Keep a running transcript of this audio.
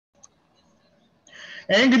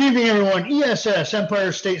And good evening, everyone. ESS,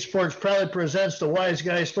 Empire State Sports, proudly presents the Wise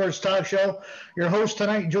Guys Sports Talk Show. Your host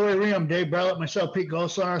tonight, Joey Ream, Dave Barlett, myself, Pete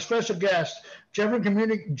Golson. Our special guest,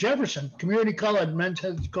 Jefferson Community College men's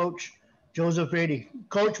head coach, Joseph Vaadi.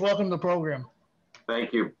 Coach, welcome to the program.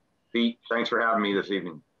 Thank you, Pete. Thanks for having me this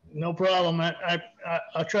evening. No problem.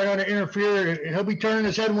 I'll try not to interfere. He'll be turning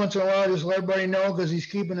his head once in a while, just to let everybody know, because he's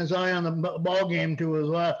keeping his eye on the ball game to his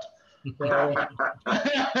left.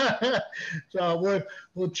 So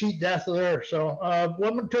we'll cheat death there. So we're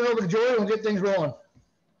going to turn over to Joey and we'll get things rolling.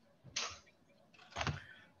 All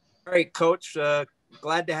right, Coach.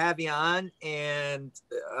 Glad to have you on. And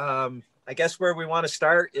I guess where we want to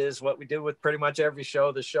start is what we do with pretty much every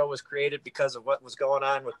show. The show was created because of what was going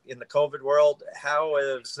on in the COVID world. How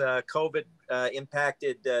has COVID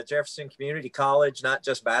impacted Jefferson Community College, not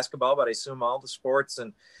just basketball, but I assume all the sports?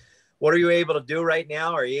 And what are you able to do right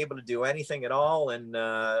now? Are you able to do anything at all? And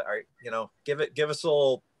give us a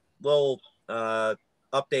little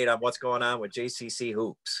update on what's going on with JCC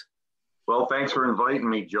hoops. Well, thanks for inviting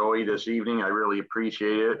me, Joey, this evening. I really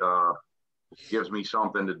appreciate it. It gives me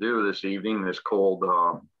something to do this evening, this cold,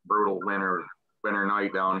 brutal winter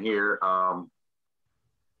night down here.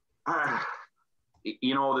 The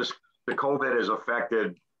COVID has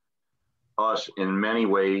affected us in many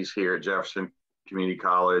ways here at Jefferson Community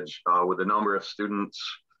College, with the number of students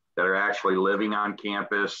that are actually living on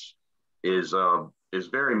campus is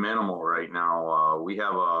very minimal right now. We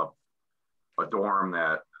have a dorm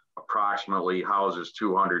that approximately houses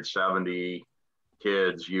 270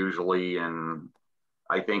 kids usually, and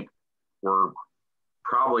I think we're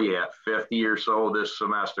probably at 50 or so this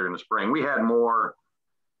semester in the spring. We had more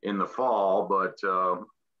in the fall, but the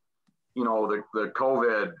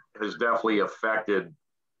COVID has definitely affected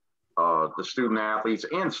the student athletes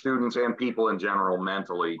and students and people in general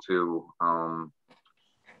mentally too.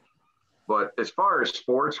 But as far as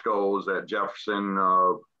sports goes at Jefferson,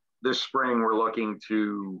 this spring we're looking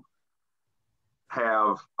to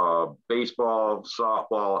have baseball,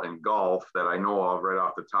 softball, and golf that I know of right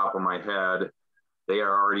off the top of my head. They have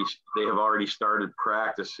already started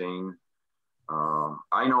practicing.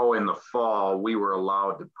 I know in the fall we were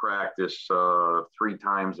allowed to practice 3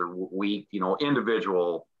 times a week,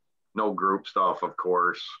 individual, no group stuff, of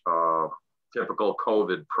course, typical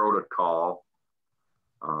COVID protocol.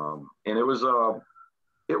 And it was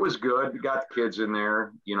good. We got the kids in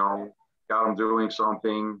there, got them doing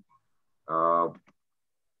something. Sorry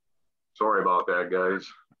about that, guys.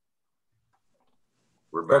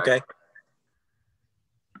 We're back. Okay.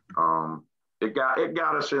 It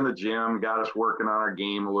got us in the gym, got us working on our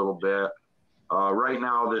game a little bit. Right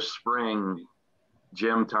now this spring,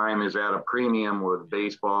 gym time is at a premium with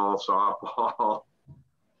baseball, softball,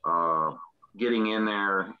 getting in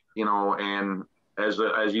there, and as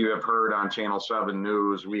you have heard on Channel 7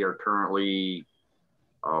 News, we are currently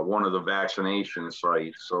one of the vaccination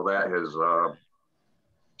sites. So that has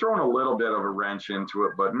thrown a little bit of a wrench into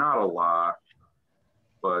it, but not a lot.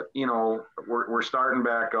 But, we're starting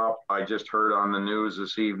back up. I just heard on the news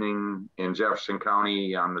this evening in Jefferson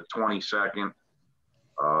County on the 22nd,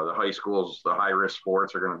 the high schools, the high-risk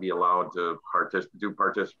sports are going to be allowed to do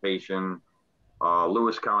participation.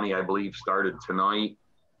 Lewis County, I believe, started tonight.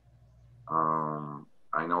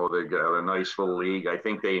 I know they got a nice little league. I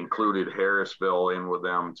think they included Harrisville in with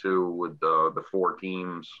them, too, with the 4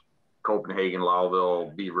 teams, Copenhagen,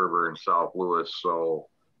 Lowville, Beaver River, and South Lewis. So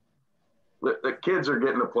the kids are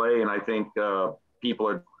getting to play, and I think people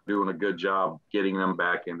are doing a good job getting them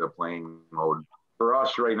back into playing mode. For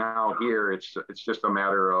us right now here, it's just a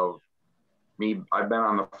matter of me. I've been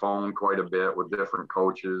on the phone quite a bit with different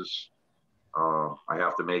coaches. I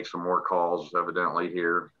have to make some more calls evidently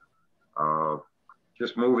here.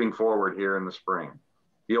 Just moving forward here in the spring.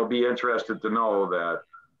 You'll be interested to know that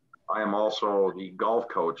I am also the golf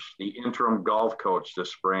coach, the interim golf coach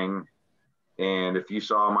this spring. And if you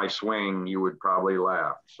saw my swing, you would probably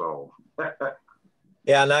laugh. So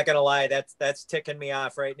yeah, I'm not gonna lie, that's ticking me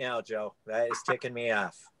off right now, Joe. That is ticking me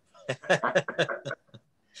off.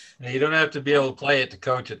 You don't have to be able to play it to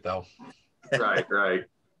coach it, though. Right.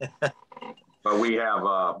 But we have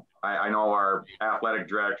I know our athletic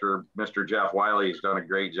director, Mr. Jeff Wiley, has done a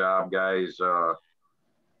great job, guys,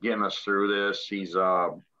 getting us through this. He's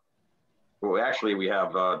actually we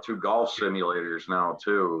have 2 golf simulators now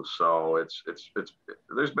too. So it's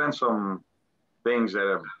there's been some things that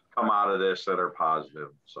have come out of this that are positive.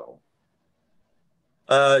 So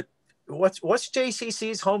what's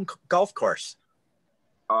JCC's home golf course?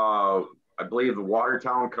 I believe the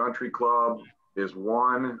Watertown Country Club is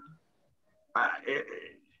one.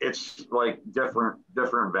 It's like different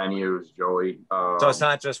venues, Joey. So it's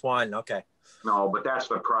not just one. Okay. No, but that's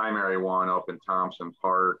the primary one up in Thompson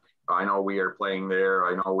Park. I know we are playing there.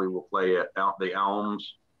 I know we will play at the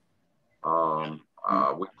Elms.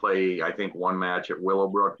 We play, I think, one match at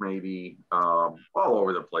Willowbrook, maybe, all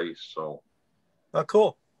over the place. So, oh,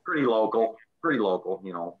 cool. Pretty local,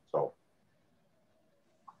 so.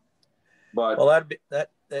 But well,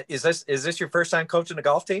 is this your first time coaching a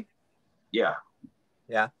golf team? Yeah.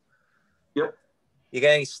 Yeah. Yep. You got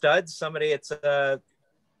any studs? Somebody that's going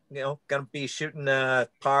to be shooting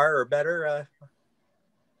par or better?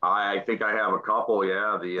 I think I have a couple.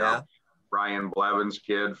 Yeah. Ryan Blevins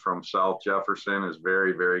kid from South Jefferson is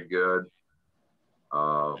very, very good.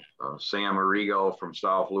 Sam Arrigo from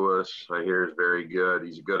South Louis, I hear, is very good.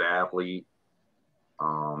 He's a good athlete.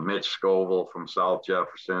 Mitch Scoville from South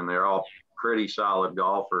Jefferson. They're all pretty solid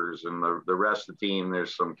golfers. And the rest of the team,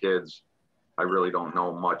 there's some kids I really don't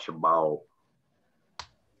know much about.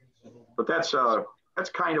 But that's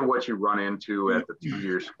kind of what you run into at the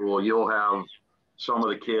two-year school. You'll have some of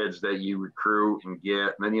the kids that you recruit and get,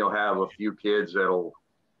 and then you'll have a few kids that'll,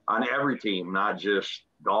 on every team, not just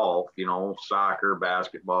golf, soccer,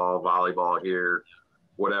 basketball, volleyball here,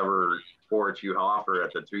 whatever sports you offer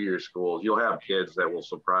at the two-year schools, you'll have kids that will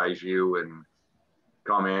surprise you and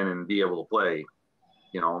come in and be able to play.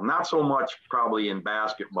 Not so much probably in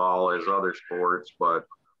basketball as other sports, but,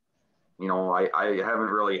 I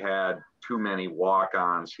haven't really had too many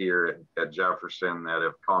walk-ons here at Jefferson that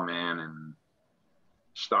have come in and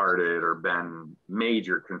started or been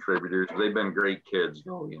major contributors. They've been great kids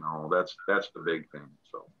though, that's the big thing.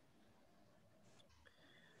 So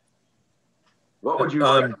what would you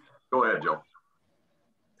go ahead, Joe?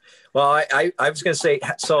 Well, I was going to say,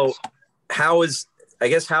 so how is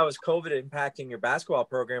COVID impacting your basketball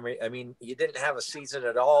program? I mean, you didn't have a season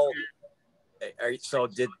at all.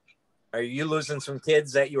 Are you losing some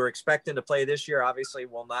kids that you were expecting to play this year? Obviously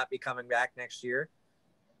will not be coming back next year.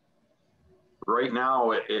 Right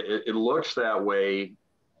now, it looks that way.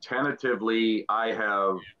 Tentatively, I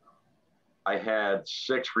had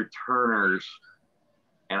 6 returners,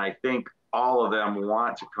 and I think all of them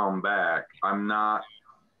want to come back. I'm not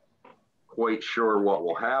quite sure what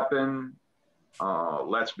will happen.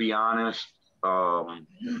 Let's be honest. I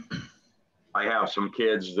have some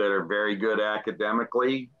kids that are very good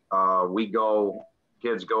academically.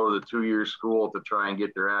 Kids go to the two-year school to try and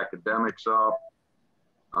get their academics up.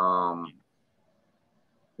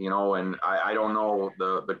 And I don't know,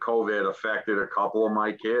 the COVID affected a couple of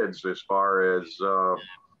my kids as far as,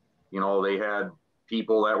 they had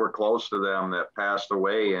people that were close to them that passed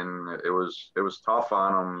away, and it was tough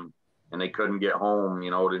on them, and they couldn't get home,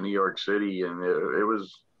 to New York City. And it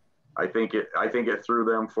was, I think it threw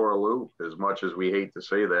them for a loop, as much as we hate to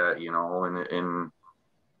say that, and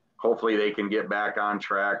hopefully they can get back on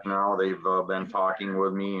track now. They've been talking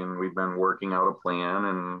with me, and we've been working out a plan,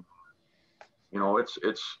 and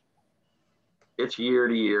it's year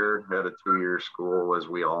to year at a two-year school, as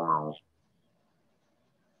we all know.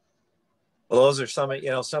 Well, those are some of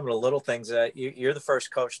the little things that you're the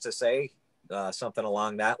first coach to say something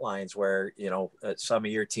along that lines, where some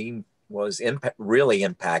of your team was really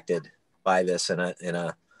impacted by this in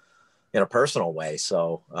a personal way.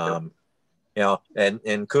 So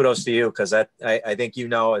and kudos to you, because I think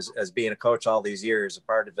as being a coach all these years,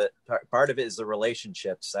 part of it is the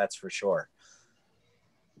relationships, that's for sure.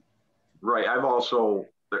 Right.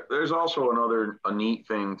 There's also a neat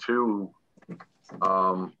thing too,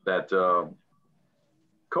 that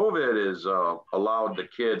COVID has allowed the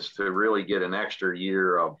kids to really get an extra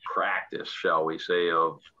year of practice, shall we say,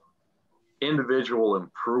 of individual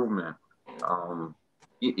improvement.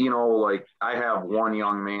 Like I have one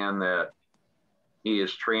young man that he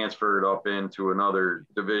is transferred up into another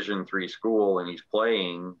Division III school, and he's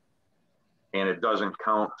playing, and it doesn't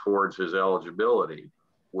count towards his eligibility,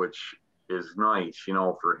 which is nice,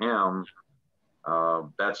 for him.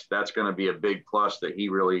 That's going to be a big plus, that he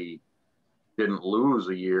really didn't lose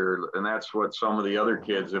a year. And that's what some of the other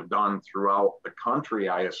kids have done throughout the country.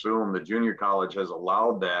 I assume the junior college has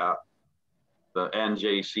allowed that. The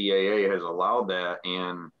NJCAA has allowed that.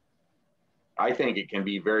 And I think it can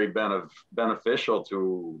be very beneficial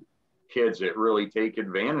to kids that really take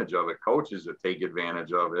advantage of it, coaches that take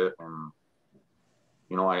advantage of it. And,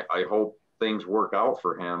 I hope things work out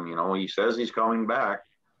for him. He says he's coming back.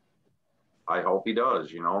 I hope he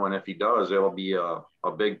does, and if he does, it'll be a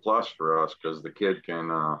big plus for us, because the kid can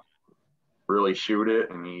really shoot it,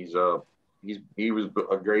 and he was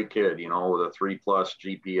a great kid, with a 3+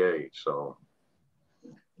 GPA. So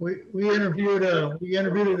we interviewed an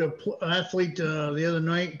athlete the other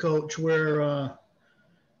night, Coach, where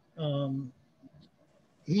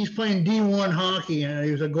he's playing D1 hockey, and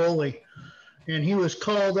he was a goalie. and he was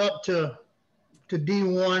called up to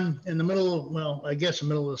D1 in the middle of, well, I guess the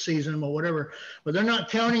middle of the season or whatever, but they're not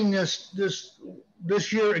counting this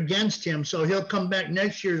year against him, so he'll come back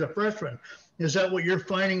next year as a freshman. Is that what you're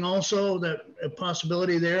finding also, that a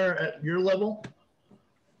possibility there at your level?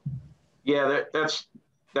 Yeah, that's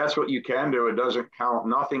what you can do. It doesn't count.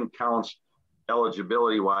 Nothing counts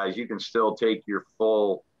eligibility wise. You can still take your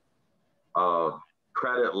full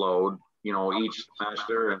credit load, each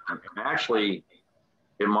semester. And actually,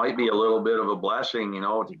 it might be a little bit of a blessing,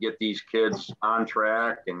 to get these kids on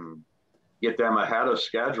track and get them ahead of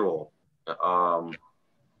schedule.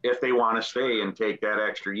 If they want to stay and take that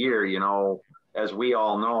extra year, as we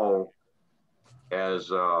all know,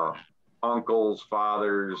 as uncles,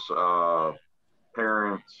 fathers,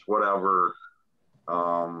 parents, whatever,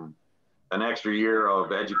 an extra year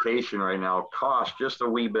of education right now costs just a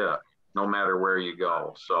wee bit, no matter where you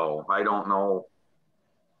go. So I don't know,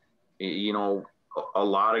 a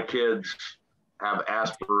lot of kids have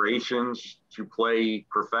aspirations to play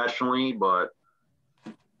professionally, but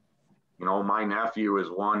my nephew is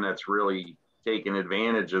one that's really taken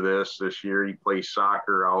advantage of this year. He plays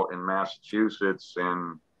soccer out in Massachusetts,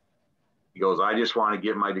 and he goes, I just want to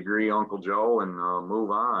get my degree, Uncle Joe, and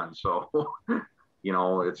move on. So,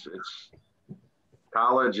 it's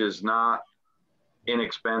college is not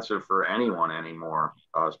inexpensive for anyone anymore,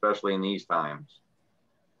 especially in these times.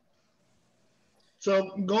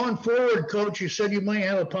 So going forward, Coach, you said you might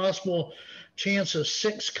have a possible chance of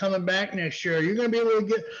 6 coming back next year. Are you going to be able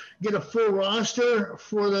to get a full roster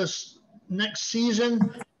for this next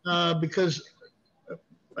season? Because,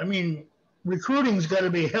 I mean, recruiting's got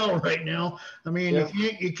to be hell right now. I mean, yeah.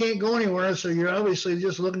 you can't go anywhere, so you're obviously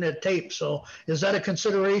just looking at tape. So is that a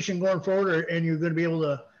consideration going forward, and you're going to be able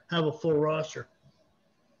to have a full roster?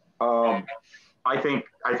 I think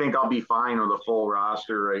I'll be fine with a full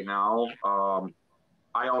roster right now.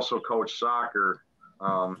 I also coach soccer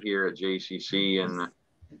here at JCC, and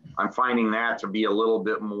I'm finding that to be a little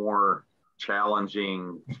bit more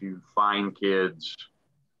challenging to find kids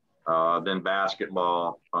than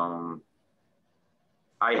basketball. I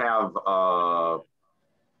have,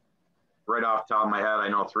 right off the top of my head, I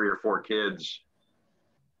know 3 or 4 kids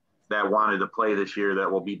that wanted to play this year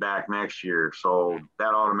that will be back next year. So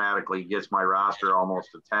that automatically gets my roster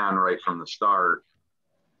almost to 10 right from the start.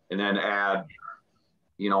 And then add,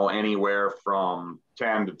 anywhere from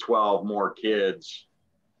 10 to 12 more kids.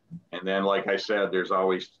 And then, like I said, there's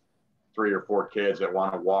always 3 or 4 kids that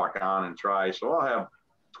want to walk on and try. So I'll have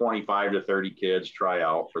 25 to 30 kids try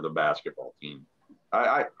out for the basketball team.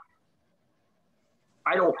 I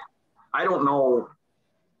don't know.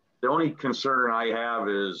 The only concern I have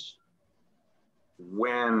is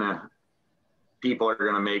when people are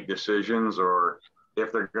going to make decisions, or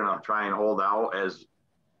if they're going to try and hold out. As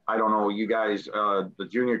I don't know, you guys, the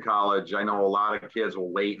junior college, I know a lot of kids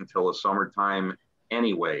will wait until the summertime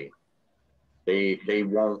anyway. They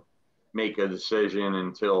won't make a decision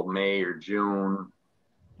until May or June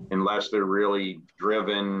unless they're really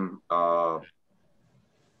driven, well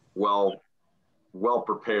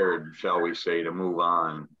prepared, shall we say, to move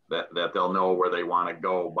on, that they'll know where they want to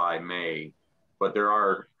go by May. But there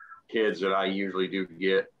are kids that I usually do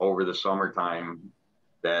get over the summertime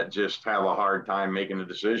that just have a hard time making a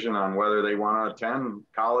decision on whether they want to attend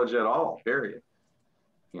college at all, period.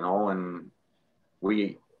 And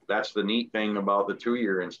that's the neat thing about the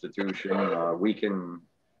 2-year institution.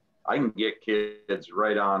 I can get kids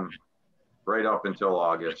right up until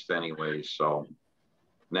August anyways. So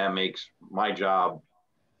that makes my job,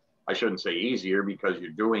 I shouldn't say easier because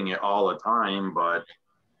you're doing it all the time, but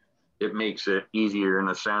it makes it easier in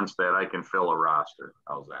the sense that I can fill a roster.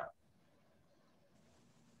 How's that?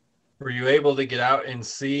 Were you able to get out and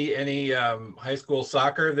see any high school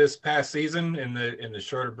soccer this past season in the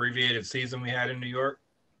short abbreviated season we had in New York?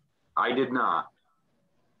 I did not.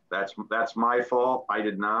 That's my fault. I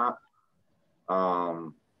did not.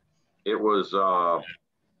 It was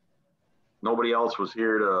nobody else was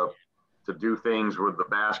here to do things with the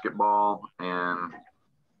basketball, and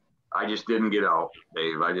I just didn't get out,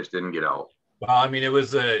 Dave. I just didn't get out. Well, I mean, it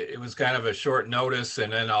was kind of a short notice,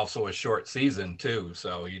 and then also a short season too.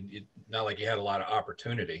 So you not like you had a lot of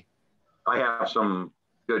opportunity. I have some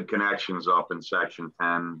good connections up in Section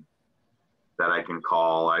 10 that I can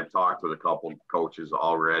call. I've talked with a couple of coaches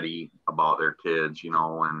already about their kids,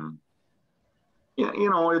 and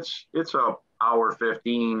it's a hour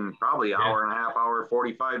 15, probably hour and a half, hour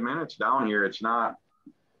 45 minutes down here. It's not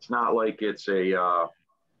like it's a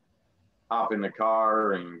hop in the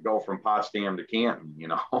car and go from Potsdam to Canton,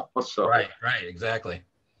 So right, exactly.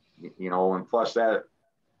 And plus that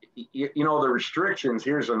you know, the restrictions,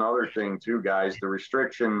 here's another thing too, guys, the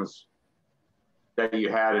restrictions that you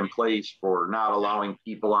had in place for not allowing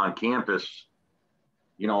people on campus,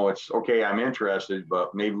 you know, it's okay, I'm interested,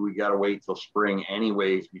 but maybe we got to wait till spring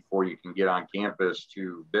anyways before you can get on campus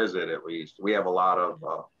to visit. At least we have a lot of,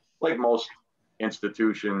 like most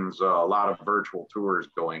institutions, a lot of virtual tours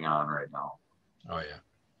going on right now. Oh yeah.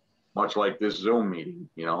 Much like this Zoom meeting,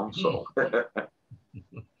 you know, so.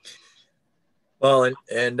 Well,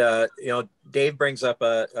 and you know, Dave brings up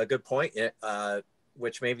a good point,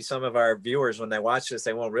 which maybe some of our viewers, when they watch this,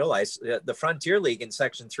 they won't realize. The Frontier League in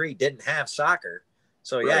Section 3 didn't have soccer.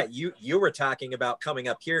 So, Right. yeah, you were talking about coming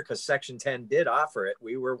up here because Section 10 did offer it.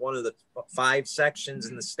 We were one of the 5 sections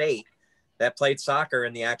in the state that played soccer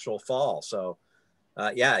in the actual fall. So,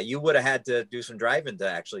 yeah, you would have had to do some driving to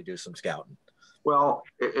actually do some scouting. Well,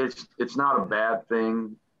 it's not a bad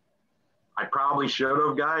thing. I probably should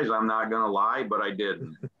have, guys. I'm not going to lie, but I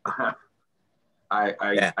didn't.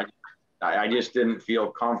 I just didn't feel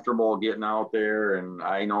comfortable getting out there. And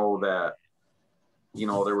I know that, you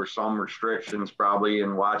know, there were some restrictions probably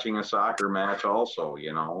in watching a soccer match also,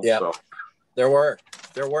 you know. Yeah, so. there were.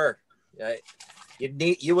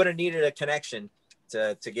 You would have needed a connection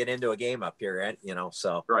to get into a game up here, and you know,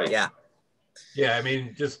 so right. Yeah. Yeah, I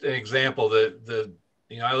mean, just an example,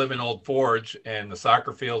 you know, I live in Old Forge and the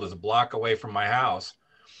soccer field is a block away from my house.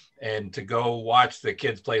 And to go watch the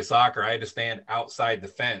kids play soccer, I had to stand outside the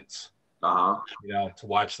fence, you know, to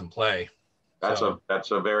watch them play. That's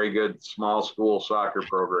a very good small school soccer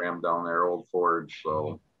program down there, Old Forge.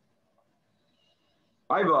 So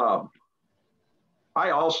I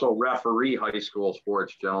also referee high school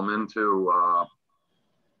sports, gentlemen, too.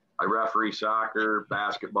 I referee soccer,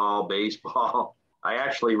 basketball, baseball. I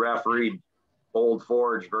actually refereed Old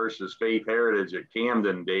Forge versus Faith Heritage at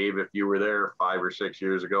Camden, Dave, if you were there 5 or 6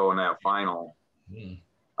 years ago in that final. It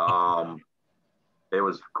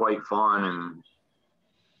was quite fun. And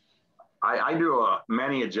I do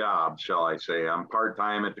many a job, shall I say. I'm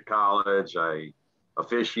part-time at the college. I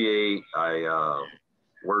officiate. I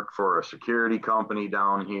work for a security company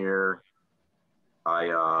down here.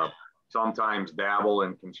 I sometimes dabble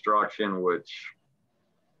in construction, which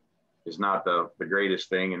is not the greatest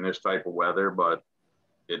thing in this type of weather, but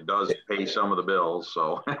it does pay some of the bills.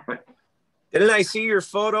 So didn't I see your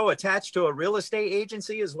photo attached to a real estate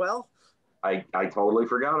agency as well? I totally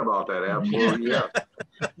forgot about that. Absolutely. Yeah.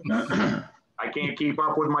 I can't keep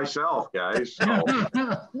up with myself, guys. So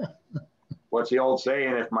what's the old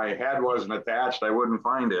saying? If my head wasn't attached, I wouldn't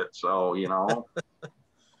find it. So, you know.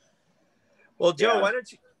 Well, Joe,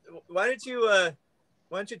 why don't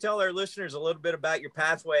you tell our listeners a little bit about your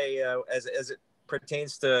pathway as it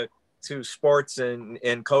pertains to sports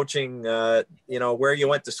and coaching, you know, where you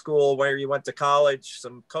went to school, where you went to college,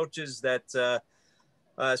 some coaches that,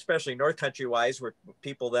 especially North Country wise, where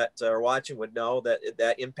people that are watching would know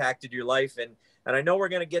that impacted your life. And I know we're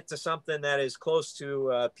going to get to something that is close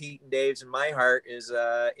to Pete and Dave's and my heart is,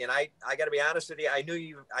 and I got to be honest with you. I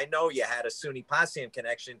know you had a SUNY Potsdam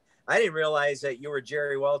connection. I didn't realize that you were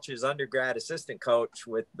Jerry Welch's undergrad assistant coach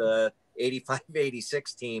with the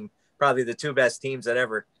 85-86 team, probably the 2 best teams that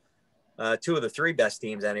ever, 2 of the 3 best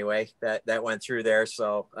teams anyway, that went through there.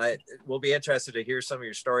 So we'll be interested to hear some of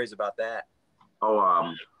your stories about that.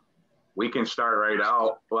 Oh, we can start right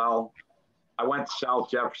out. Well, I went to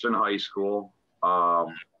South Jefferson High School,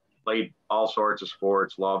 played all sorts of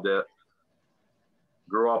sports, loved it.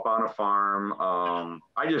 Grew up on a farm.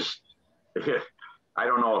 I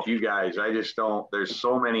don't know if you guys, there's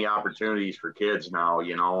so many opportunities for kids now,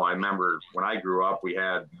 you know. I remember when I grew up, we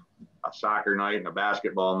had a soccer night and a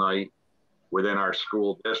basketball night within our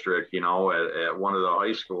school district, you know, at one of the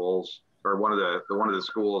high schools, or one of the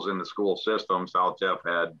schools in the school system. South Jeff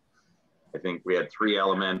had, I think we had 3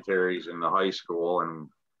 elementaries in the high school, and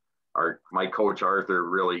my coach Arthur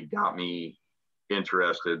really got me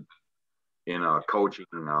interested in coaching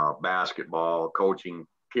basketball, coaching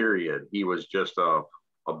period. He was just a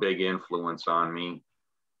big influence on me.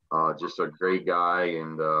 Just a great guy,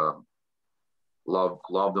 and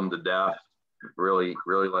loved him to death. Really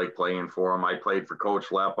liked playing for him. I played for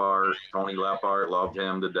Coach Lepart, Tony Lepart, loved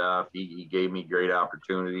him to death. He gave me great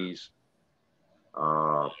opportunities.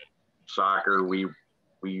 Soccer, we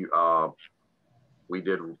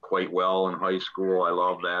did quite well in high school. I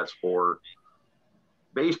love that sport.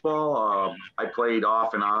 Baseball, I played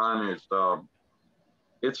off and on.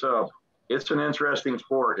 It's an interesting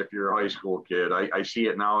sport if you're a high school kid. I see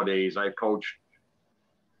it nowadays. I coached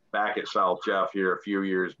back at South Jeff here a few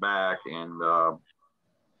years back, and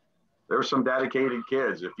there's some dedicated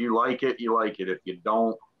kids. If you like it, you like it. If you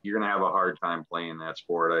don't, you're going to have a hard time playing that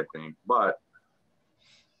sport, I think. But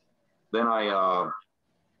then I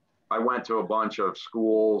went to a bunch of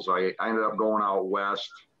schools. I ended up going out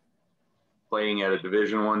west, playing at a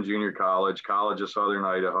Division I junior college, College of Southern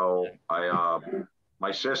Idaho.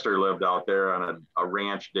 My sister lived out there on a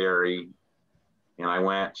ranch dairy, and I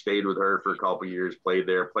went, stayed with her for a couple of years, played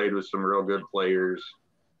there, played with some real good players.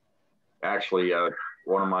 Actually,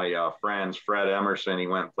 one of my friends, Fred Emerson, he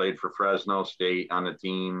went and played for Fresno State on the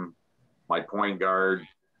team. My point guard,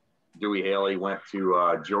 Dewey Haley, went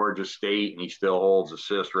to Georgia State, and he still holds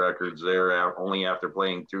assist records there only after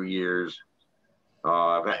playing 2 years. There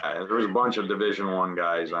was a bunch of Division I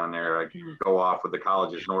guys on there. I can go off with the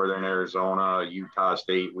colleges: Northern Arizona, Utah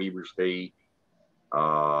State, Weber State.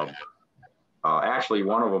 Actually,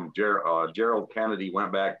 one of them, Gerald Kennedy,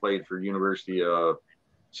 went back, played for University of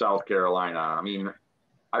South Carolina. I mean,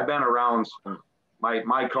 I've been around.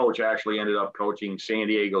 My coach actually ended up coaching San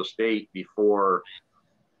Diego State before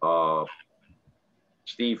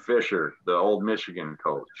Steve Fisher, the old Michigan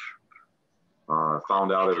coach.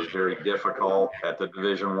 Found out it was very difficult at the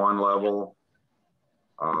Division I level.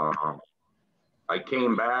 I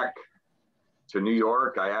came back to New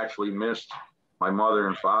York. I actually missed my mother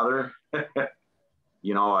and father.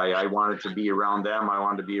 You know, I wanted to be around them. I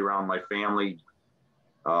wanted to be around my family.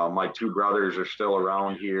 My 2 brothers are still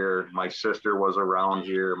around here. My sister was around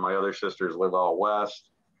here. My other sisters live out west.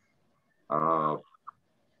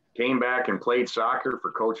 Came back and played soccer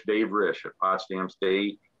for Coach Dave Risch at Potsdam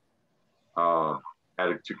State. Had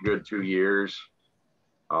a good 2 years.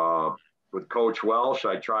 With Coach Welsh,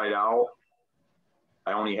 I tried out.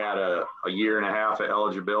 I only had a year and a half of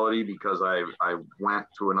eligibility because I went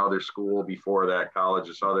to another school before that, College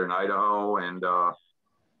of Southern Idaho, and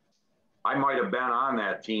I might have been on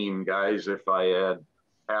that team, guys, if I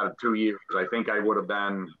had 2 years. I think I would have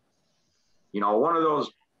been, you know, one of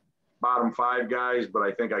those bottom 5 guys, but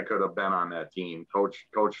I think I could have been on that team. Coach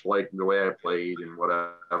liked the way I played and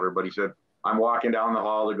whatever, but he said, I'm walking down the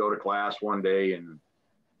hall to go to class one day, and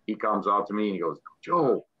he comes up to me and he goes,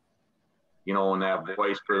 Joe, you know, in that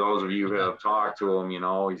voice, for those of you who have talked to him, you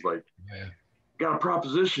know, he's like, yeah, got a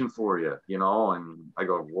proposition for you, you know, and I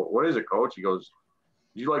go, what is it, Coach? He goes,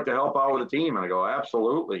 would you like to help out with the team? And I go,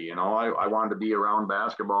 absolutely. You know, I wanted to be around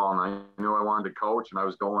basketball, and I knew I wanted to coach, and I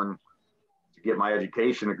was going to get my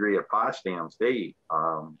education degree at Potsdam State.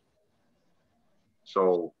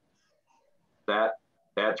 So that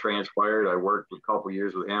transpired. I worked a couple of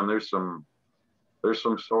years with him. There's some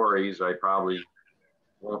stories I probably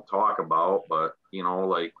won't talk about, but, you know,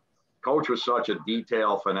 like, Coach was such a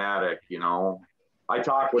detail fanatic, you know. I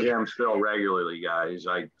talk with him still regularly, guys.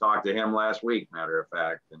 I talked to him last week, matter of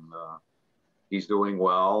fact, and he's doing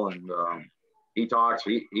well. And he talks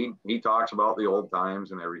about the old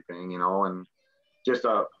times and everything, you know. And just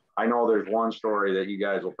I know there's one story that you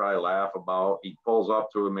guys will probably laugh about. He pulls up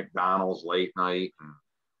to a McDonald's late night, and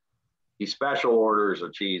he special orders a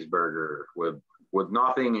cheeseburger with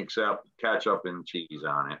nothing except ketchup and cheese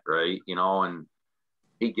on it, right? You know, and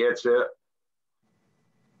he gets it.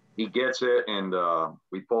 And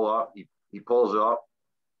we pull up. He pulls up.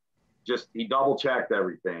 Just, he double checked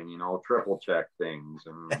everything, you know, triple checked things,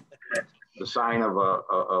 and the sign of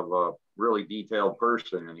a really detailed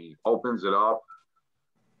person. And he opens it up,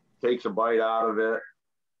 takes a bite out of it,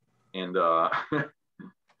 and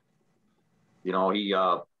you know,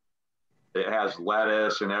 it has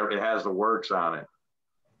lettuce and it has the works on it.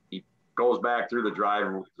 He goes back through the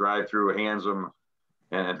drive-through, hands him,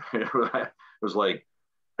 and it was like,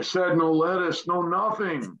 I said no lettuce, no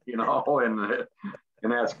nothing, you know,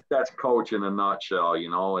 and that's Coach in a nutshell, you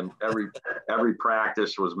know. And every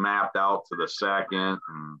practice was mapped out to the second.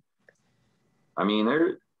 And I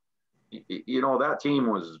mean, you know, that team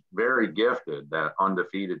was very gifted, that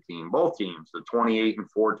undefeated team. Both teams, the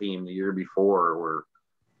 28-4 team the year before,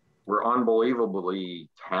 were unbelievably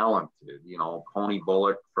talented. You know, Pony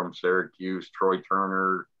Bullock from Syracuse, Troy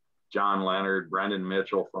Turner, John Leonard, Brendan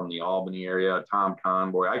Mitchell from the Albany area, Tom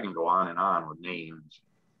Conboy. I can go on and on with names.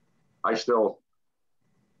 I still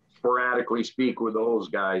sporadically speak with those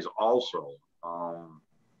guys also.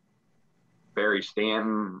 Barry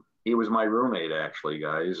Stanton, he was my roommate, actually,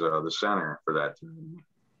 guys, the center for that team.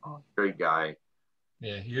 Great guy.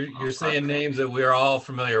 Yeah, you're saying names that we're all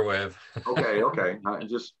familiar with. Okay.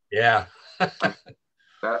 Yeah.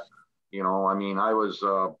 That, you know, I mean, I was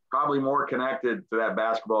probably more connected to that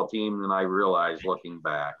basketball team than I realized looking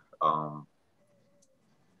back.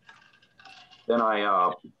 Then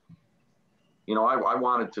I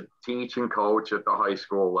wanted to teach and coach at the high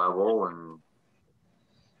school level, and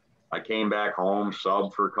I came back home,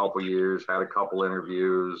 subbed for a couple years, had a couple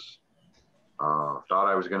thought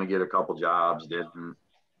I was going to get a couple jobs, didn't.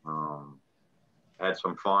 had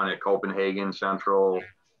some fun at Copenhagen Central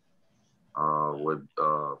with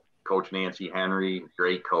Coach Nancy Henry,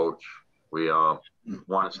 great coach. We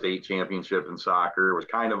won a state championship in soccer. It was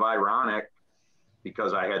kind of ironic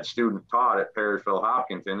because I had student taught at Parishville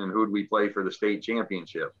Hopkinton, and who'd we play for the state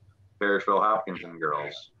championship? Parishville Hopkinton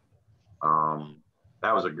girls.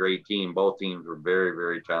 That was a great team. Both teams were very,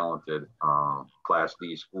 very talented, Class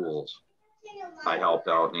D schools. I helped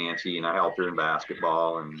out Nancy, and I helped her in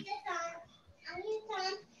basketball. And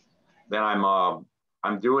then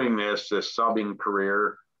I'm doing this subbing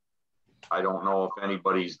career. I don't know if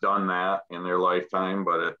anybody's done that in their lifetime,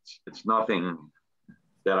 but it's nothing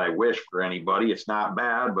that I wish for anybody. It's not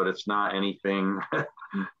bad, but it's not anything that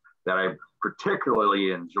I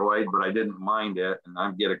particularly enjoyed, but I didn't mind it. And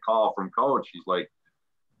I get a call from coach. He's like,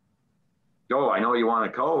 Joe, I know you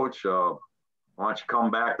want to coach. Why don't you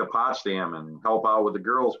come back to Potsdam and help out with the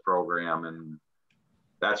girls program? And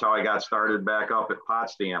that's how I got started back up at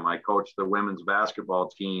Potsdam. I coached the women's basketball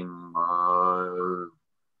team,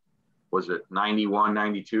 was it 91,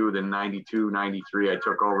 92, then 92, 93, I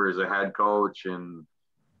took over as a head coach. And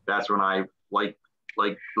that's when I like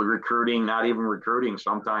recruiting, not even recruiting.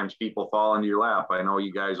 Sometimes people fall into your lap. I know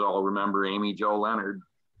you guys all remember Amy Jo Leonard.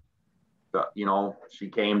 You know, she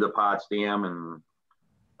came to Potsdam, and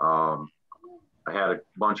I had a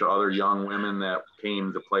bunch of other young women that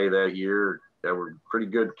came to play that year that were pretty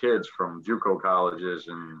good kids from JUCO colleges.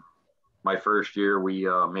 And my first year, we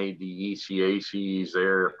made the ECACs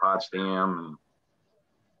there at Potsdam and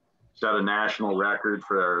set a national record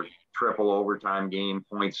for our triple overtime game,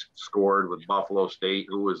 points scored with Buffalo State,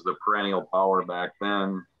 who was the perennial power back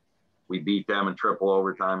then. We beat them in triple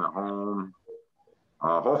overtime at home.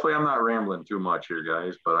 Hopefully I'm not rambling too much here,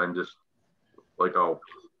 guys, but I'm just like,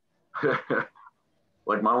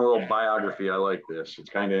 like my own little biography. I like this. It's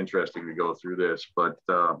kind of interesting to go through this. But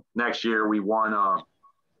next year we won a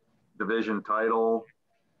division title.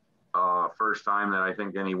 First time that I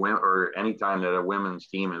think any time that a women's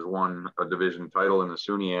team has won a division title in the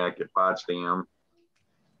SUNYAC at Potsdam.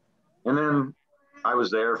 And then I was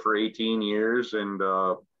there for 18 years, and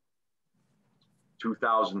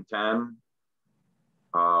 2010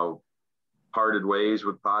 parted ways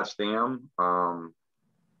with Potsdam.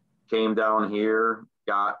 Came down here,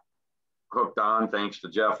 got hooked on thanks to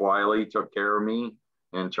Jeff Wiley, took care of me,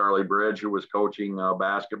 and Charlie Bridge, who was coaching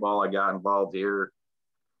basketball. I got involved here,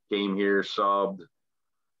 came here, subbed,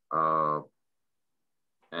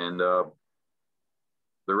 and the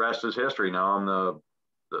rest is history. Now I'm the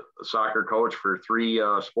soccer coach for 3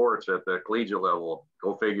 sports at the collegiate level.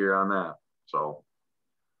 Go figure on that. So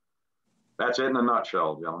that's it in a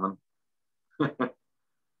nutshell, gentlemen.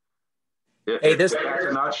 That's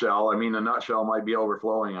a nutshell. I mean, the nutshell might be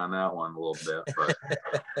overflowing on that one a little bit. But.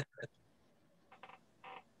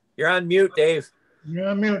 You're on mute, Dave. You're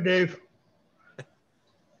on mute, Dave.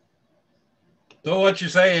 So what you're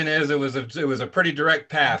saying is it was a pretty direct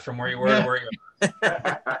path from where you were to where you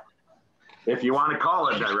are. If you want to call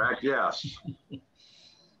it direct, yes.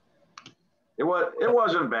 It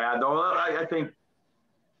wasn't bad though. I think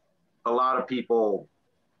a lot of people,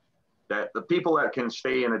 that the people that can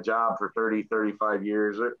stay in a job for 30, 35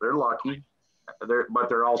 years, they're lucky. But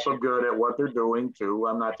they're also good at what they're doing too.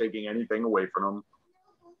 I'm not taking anything away from them.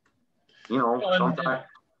 You know, sometimes.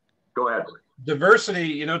 Go ahead.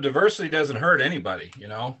 Diversity doesn't hurt anybody, you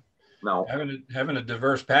know. No. Having a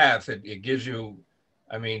diverse path, it gives you,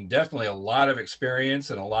 I mean, definitely a lot of experience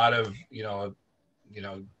and a lot of, you know,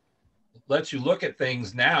 lets you look at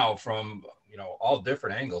things now from, you know, all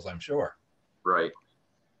different angles, I'm sure. Right.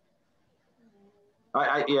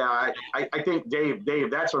 I think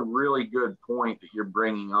Dave, that's a really good point that you're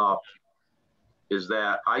bringing up, is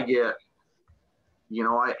that I get, you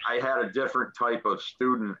know, I had a different type of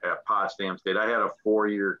student at Potsdam State. I had a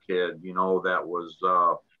 4-year kid, you know, that was,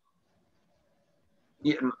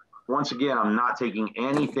 once again, I'm not taking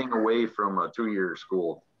anything away from a 2-year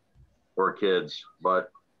school or kids, but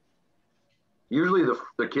usually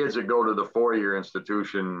the kids that go to the 4-year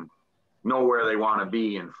institution know where they want to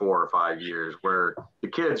be in 4 or 5 years, where the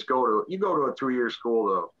kids go to a 2-year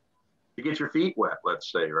school to get your feet wet,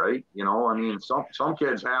 let's say, right? You know, I mean, some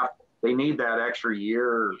kids they need that extra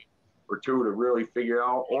year or two to really figure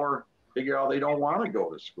out they don't want to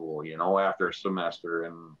go to school, you know, after a semester.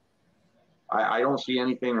 And I don't see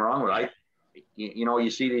anything wrong with it. You know, you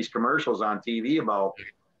see these commercials on TV about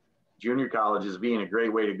junior colleges being a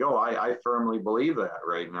great way to go. I firmly believe that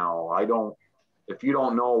right now. If you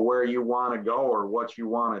don't know where you want to go or what you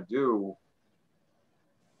want to do,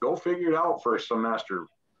 go figure it out for a semester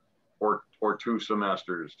or 2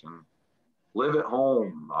 semesters and live at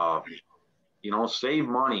home. You know, save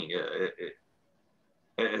money.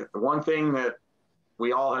 one thing that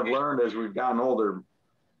we all have learned as we've gotten older,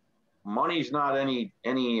 money's not any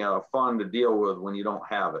fun to deal with when you don't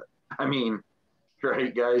have it. I mean,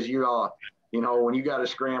 right, guys, you know, when you got to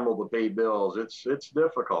scramble to pay bills, it's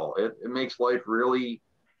difficult. It makes life really,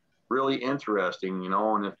 really interesting, you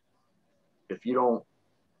know. And if you don't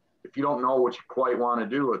know what you quite want to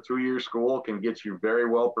do, a 2-year school can get you very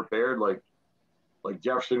well prepared. Like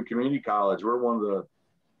Jefferson Community College, we're one of the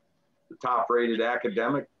top-rated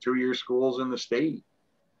academic 2-year schools in the state.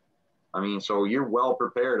 I mean, so you're well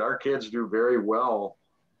prepared. Our kids do very well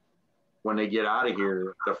when they get out of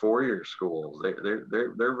here. The 4-year schools, they're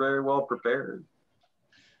very well prepared.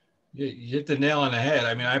 You hit the nail on the head.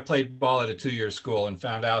 I mean, I played ball at a 2-year school and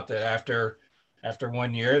found out that after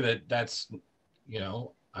 1 year that's, you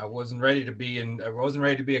know, I wasn't ready to be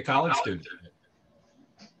a college student.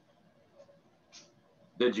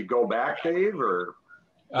 Did you go back, Dave, or?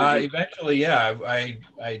 Eventually, yeah.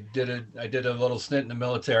 I did a little stint in the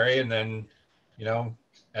military, and then, you know,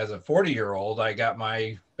 as a 40-year-old, I got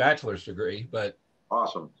my bachelor's degree. But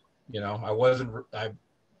awesome. You know, I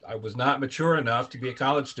was not mature enough to be a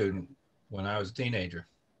college student when I was a teenager.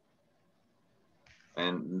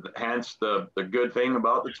 And hence the good thing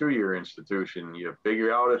about the 2-year institution, you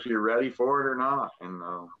figure out if you're ready for it or not.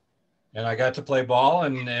 And I got to play ball,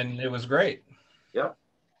 and it was great. Yep.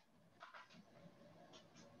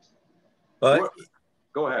 But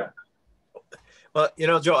go ahead. Well, you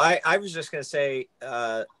know, Joe, I was just going to say,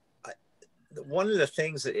 one of the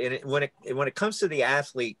things that when it comes to the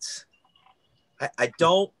athletes, I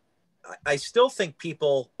still think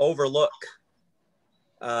people overlook.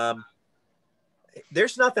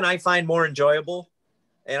 There's nothing I find more enjoyable,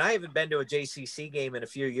 and I haven't been to a JCC game in a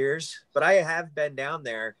few years, but I have been down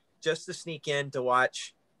there just to sneak in to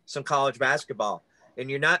watch some college basketball. And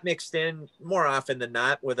you're not mixed in more often than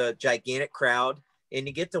not with a gigantic crowd, and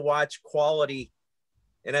you get to watch quality.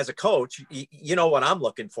 And as a coach, you know what I'm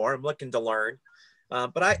looking for. I'm looking to learn.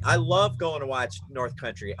 But I love going to watch North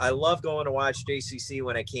Country. I love going to watch JCC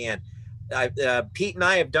when I can. Pete and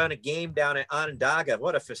I have done a game down at Onondaga.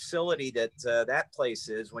 What a facility that place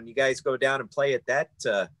is when you guys go down and play at that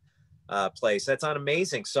place. That's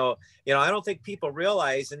amazing. So, you know, I don't think people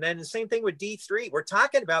realize. And then the same thing with D3. We're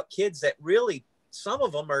talking about kids that really, some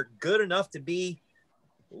of them are good enough to be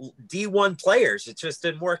D1 players. It just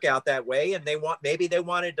didn't work out that way. And maybe they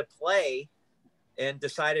wanted to play and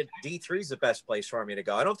decided D3 is the best place for me to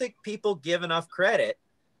go. I don't think people give enough credit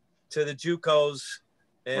to the JUCOs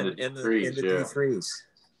and the D3s.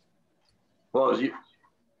 Well,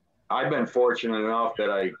 I've been fortunate enough that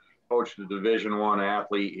I coached a Division I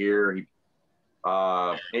athlete here.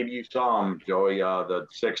 Maybe you saw him, Joey, the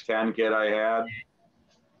 6'10" kid I had.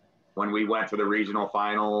 When we went to the regional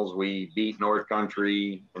finals, we beat North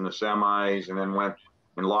Country in the semis and then went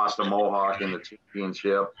and lost to Mohawk in the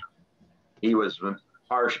championship. He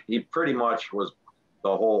pretty much was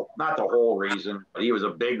not the whole reason, but he was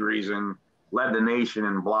a big reason, led the nation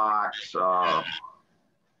in blocks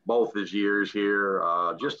both his years here.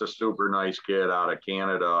 Just a super nice kid out of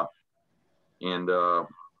Canada. And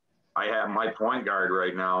I have my point guard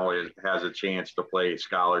right now has a chance to play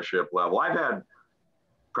scholarship level. I've had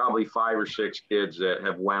probably 5 or 6 kids that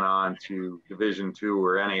have went on to Division II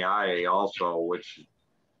or NAIA also, which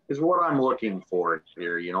is what I'm looking for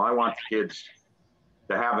here. You know, I want the kids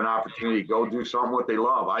to have an opportunity to go do something what they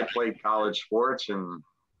love. I played college sports, and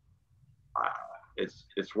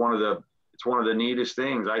it's one of the neatest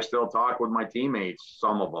things. I still talk with my teammates,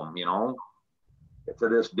 some of them, you know, to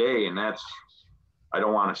this day, and that's, I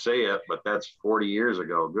don't want to say it, but that's 40 years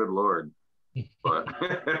ago. Good Lord. But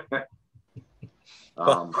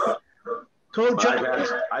Coach,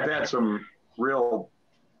 I've had some real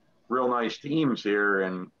nice teams here,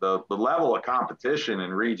 and the level of competition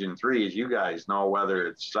in Region 3, as you guys know, whether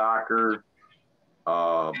it's soccer,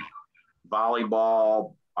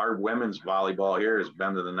 volleyball, our women's volleyball here has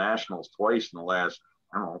been to the nationals twice in the last,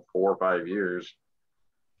 I don't know, 4 or 5 years.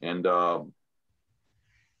 And,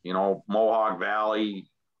 you know, Mohawk Valley,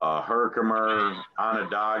 Herkimer,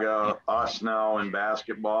 Onondaga, us now in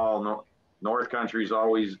basketball. North Country's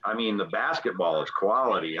always, I mean, the basketball is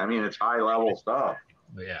quality. I mean, it's high level stuff.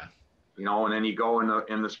 Yeah. You know, and then you go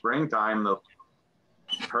in the springtime, the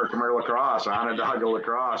Herkimer lacrosse, Onondaga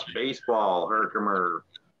lacrosse, baseball, Herkimer,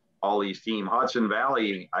 all these teams. Hudson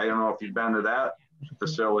Valley, I don't know if you've been to that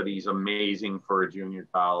facility, is amazing for a junior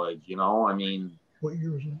college. You know, I mean, what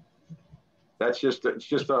year was it? That's just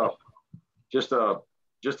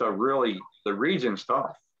a really the region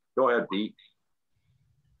stuff. Go ahead, Pete.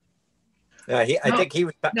 I think he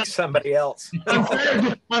was somebody else.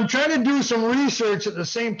 I'm trying to do some research at the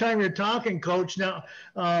same time you're talking, Coach. Now,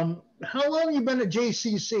 how long have you been at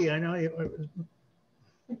JCC? I know you.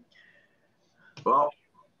 Well,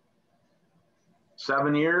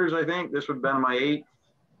 7 years, I think. This would have been my 8th.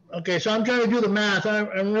 Okay, so I'm trying to do the math.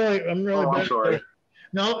 I'm really. Oh, I'm sorry.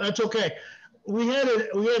 No, that's okay. We had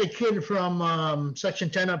a kid from Section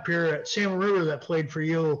 10 up here at Salmon River that played for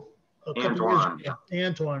you a couple years ago.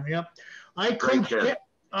 Antoine, yep. I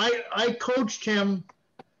coached him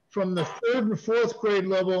from the 3rd and 4th grade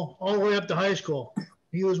level all the way up to high school.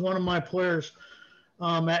 He was one of my players.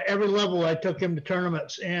 At every level, I took him to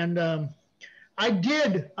tournaments, and I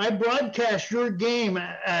broadcast your game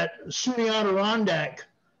at SUNY Adirondack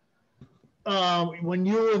when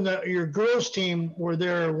you and your girls team were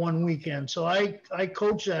there one weekend. So I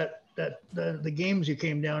coached the games you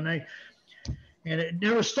came down. And it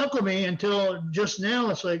never stuck with me until just now.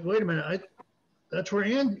 It's like, wait a minute, that's where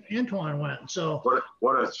Antoine went. So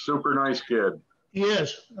what a super nice kid. He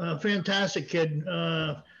is a fantastic kid.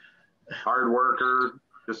 Hard worker,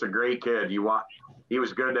 just a great kid. He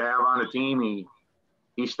was good to have on the team.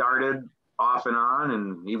 He started off and on,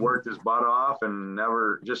 and he worked his butt off, and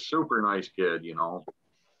just super nice kid.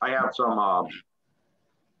 I have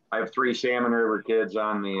I have 3 Salmon River kids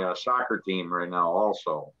on the soccer team right now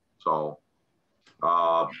also. So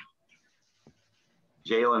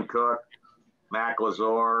Jalen Cook, Mac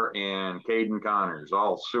Lazor, and Caden Connors,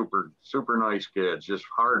 all super, super nice kids, just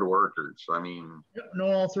hard workers. I mean,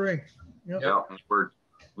 know all 3. Yep. Yeah,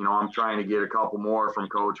 I'm trying to get a couple more from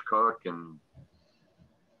Coach Cook, and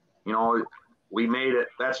we made it.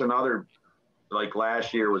 That's another, like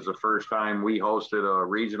last year was the first time we hosted a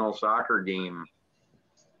regional soccer game.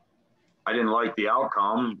 I didn't like the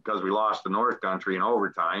outcome because we lost to North Country in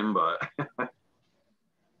overtime, but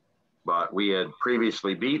we had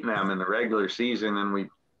previously beaten them in the regular season, and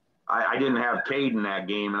I didn't have Caden that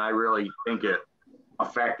game, and I really think it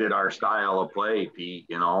affected our style of play, Pete,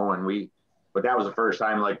 but that was the first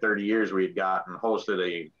time in like 30 years we had hosted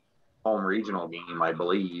a home regional game, I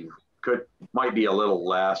believe. Might be a little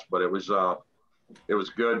less, but it was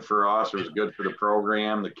good for us. It was good for the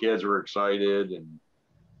program. The kids were excited, and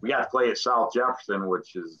we got to play at South Jefferson,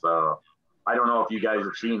 which is I don't know if you guys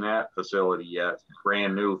have seen that facility yet. It's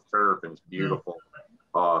brand new turf, and it's beautiful.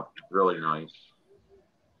 Really nice.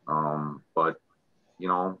 But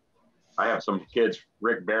I have some kids.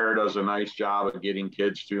 Rick Bear does a nice job of getting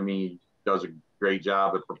kids to me. Does a great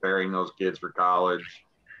job of preparing those kids for college.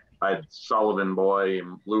 I had Sullivan boy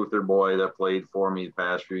and Luther boy that played for me the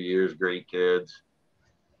past few years. Great kids.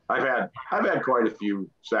 I've had quite a few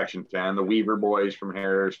Section 10. The Weaver boys from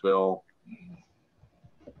Harrisville.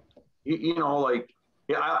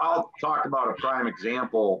 I'll talk about a prime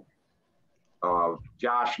example.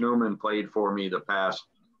 Josh Newman played for me the past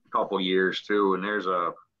couple years too, and there's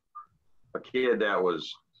a kid that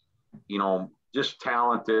was, just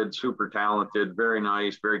talented, super talented, very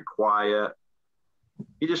nice, very quiet.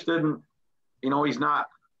 He just didn't, he's not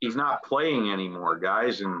playing anymore,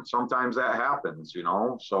 guys, and sometimes that happens,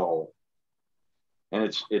 So, and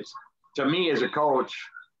it's to me as a coach,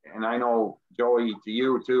 and I know Joey, to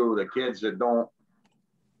you too, the kids that don't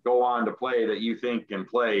go on to play that you think can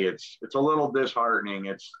play, it's a little disheartening.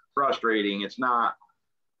 It's frustrating. It's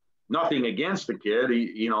nothing against the kid.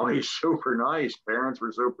 He's super nice. Parents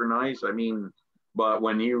were super nice. I mean, but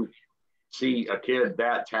when you see a kid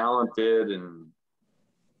that talented, and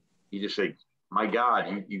you just say, my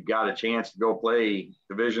God, you got a chance to go play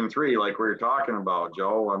Division III, like we were talking about,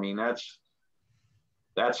 Joe. I mean, I'd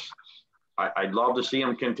love to see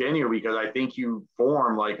him continue, because I think you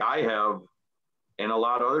form, like I have, and a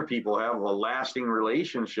lot of other people have, a lasting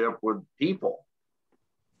relationship with people,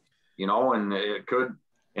 and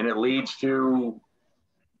it leads to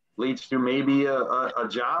maybe a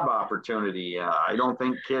job opportunity. I don't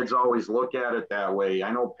think kids always look at it that way.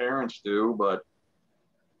 I know parents do, but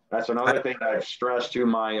that's another thing I've stressed to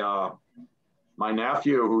my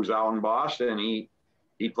nephew who's out in Boston. He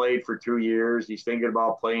played for 2 years. He's thinking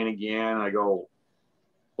about playing again. I go,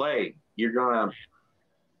 play. You're gonna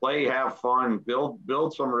play, have fun, build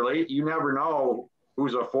some You never know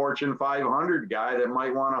who's a Fortune 500 guy that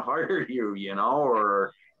might want to hire you,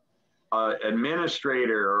 or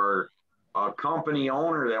administrator, or a company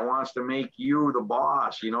owner that wants to make you the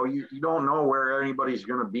boss. You don't know where anybody's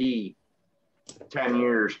going to be 10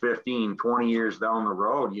 years, 15, 20 years down the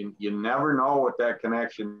road. You never know what that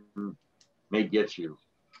connection may get you.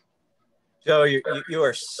 Joe, you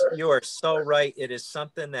are so right. It is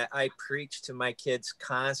something that I preach to my kids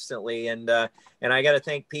constantly, and I got to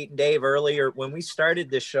thank Pete and Dave earlier when we started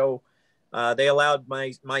this show. They allowed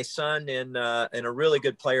my son and a really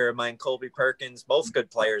good player of mine, Colby Perkins, both good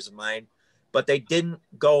players of mine, but they didn't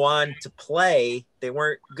go on to play. They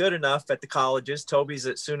weren't good enough at the colleges. Toby's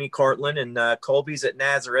at SUNY Cortland and Colby's at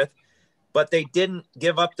Nazareth, but they didn't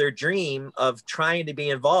give up their dream of trying to be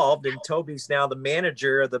involved. And Toby's now the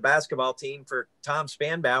manager of the basketball team for Tom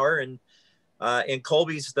Spanbauer, and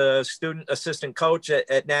Colby's the student assistant coach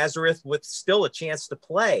at Nazareth with still a chance to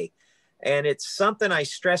play. And it's something I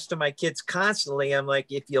stress to my kids constantly. I'm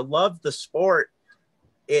like, if you love the sport,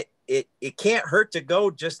 it can't hurt to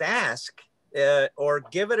go just ask or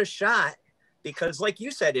give it a shot, because like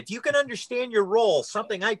you said, if you can understand your role,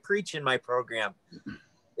 something I preach in my program,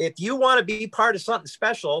 if you want to be part of something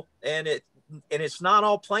special and it's not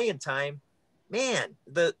all playing time, man,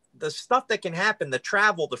 the stuff that can happen, the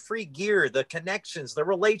travel, the free gear, the connections, the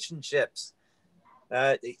relationships,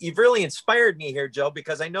 you've really inspired me here, Joe,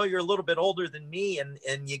 because I know you're a little bit older than me,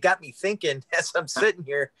 and you got me thinking as I'm sitting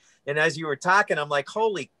here. And as you were talking, I'm like,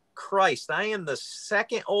 holy Christ, I am the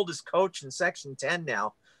second oldest coach in Section 10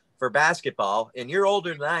 now for basketball, and you're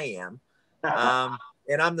older than I am.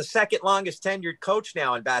 And I'm the second longest tenured coach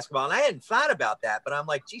now in basketball. And I hadn't thought about that, but I'm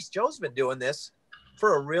like, geez, Joe's been doing this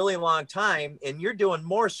for a really long time, and you're doing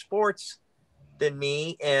more sports than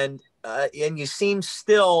me. And you seem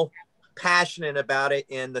still passionate about it.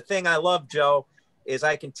 And the thing I love, Joe, is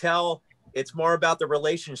I can tell it's more about the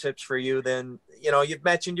relationships for you than, you've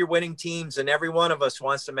mentioned your winning teams, and every one of us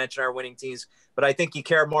wants to mention our winning teams, but I think you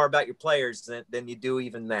care more about your players than you do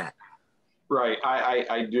even that. Right.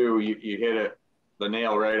 I do. You hit the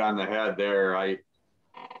nail right on the head there. I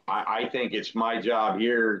think it's my job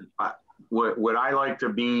here. Would I like to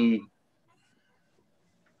be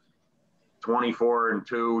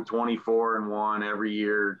 24-2, 24-1 every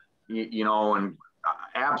year? And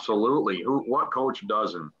absolutely. What coach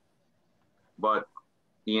doesn't? But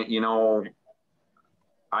I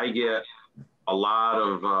get a lot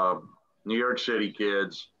of New York City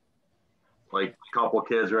kids, like a couple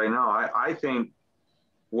kids right now. I think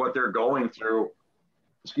what they're going through,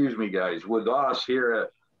 excuse me, guys, with us here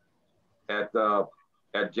at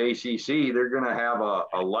JCC, they're going to have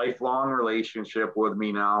a lifelong relationship with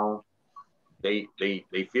me now. They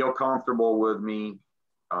feel comfortable with me.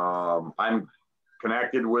 I'm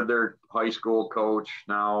connected with their high school coach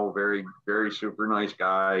now, very, very super nice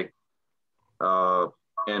guy.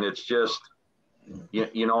 And it's just,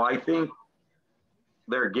 I think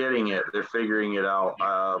they're getting it. They're figuring it out.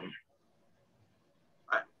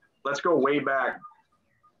 Let's go way back.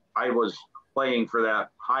 I was playing for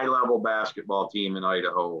that high-level basketball team in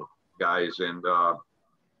Idaho, guys, and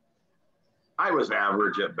I was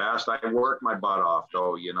average at best. I worked my butt off,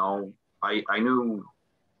 though, I knew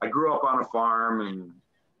I grew up on a farm, and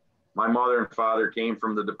my mother and father came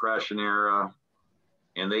from the Depression era,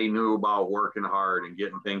 and they knew about working hard and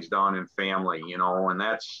getting things done in family, and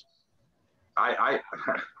that's, I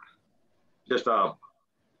just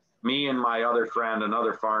me and my other friend,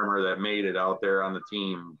 another farmer that made it out there on the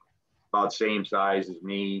team, about same size as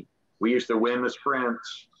me. We used to win the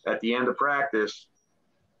sprints at the end of practice.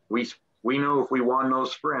 We knew if we won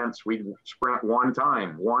those sprints, we'd sprint one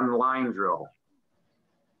time, one line drill,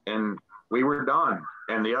 and we were done.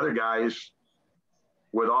 And the other guys,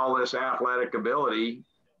 with all this athletic ability,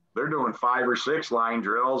 they're doing 5 or 6 line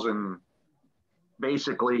drills, and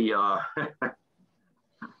basically in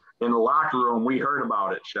the locker room, we heard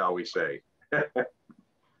about it, shall we say.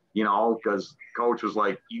 Because coach was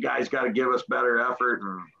like, you guys got to give us better effort.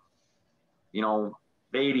 And,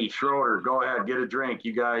 Vaadi, Schroeder, go ahead, get a drink.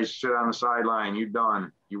 You guys sit on the sideline. You're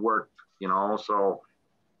done. You worked, so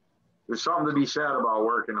there's something to be said about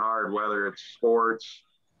working hard, whether it's sports,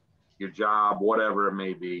 your job, whatever it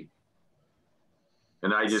may be.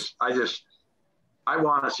 And I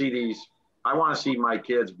want to see my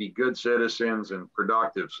kids be good citizens and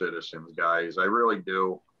productive citizens, guys. I really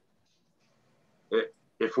do.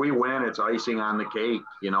 If we win, it's icing on the cake.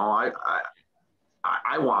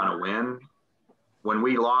 I want to win. When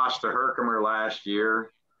we lost to Herkimer last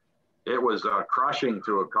year, it was crushing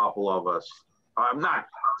to a couple of us. Not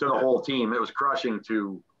to the whole team. It was crushing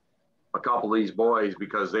to a couple of these boys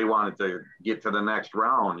because they wanted to get to the next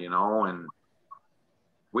round, and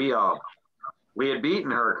we had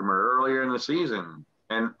beaten Herkimer earlier in the season,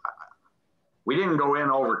 and we didn't go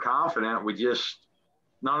in overconfident.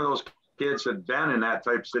 None of those kids had been in that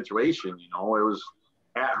type of situation. It was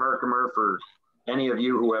at Herkimer. For any of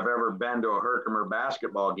you who have ever been to a Herkimer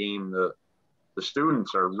basketball game, the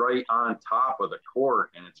students are right on top of the court,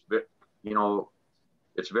 and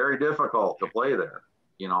it's very difficult to play there,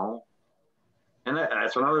 and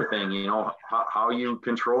that's another thing, how you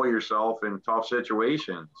control yourself in tough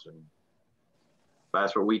situations. And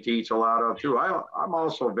That's what we teach a lot of too. I'm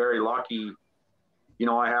also very lucky. You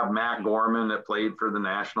know, I have Matt Gorman that played for the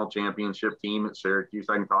national championship team at Syracuse.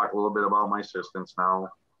 I can talk a little bit about my assistants now.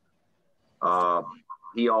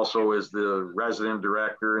 He also is the resident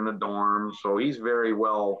director in the dorm, so he's very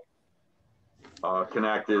well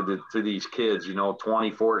connected to these kids, you know,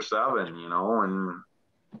 24/7, you know, and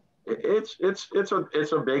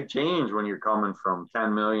it's a big change when you're coming from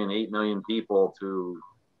 10 million, 8 million people to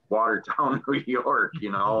Watertown, New York,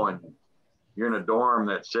 you know, and you're in a dorm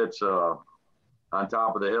that sits on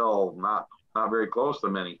top of the hill, not very close to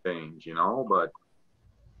many things, you know, but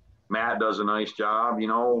Matt does a nice job, you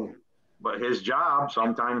know, but his job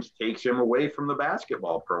sometimes takes him away from the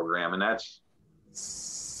basketball program. And that's,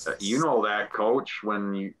 you know, that coach,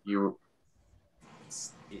 when you're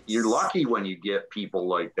lucky when you get people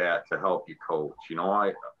like that to help you coach, you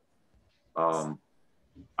know.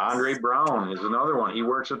 Andre Brown is another one. He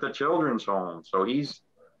works at the children's home. So he's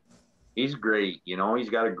great. You know, he's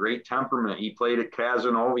got a great temperament. He played at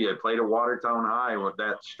Casanova, played at Watertown High with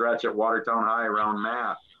that stretch at Watertown High around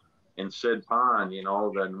Matt and Sid Pond, you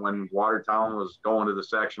know, then when Watertown was going to the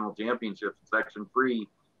sectional championship, Section 3,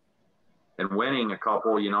 and winning a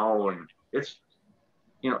couple, you know, and it's,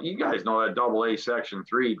 you know, you guys know that AA Section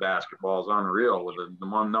 3 basketball is unreal with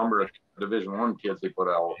the number of Division I kids they put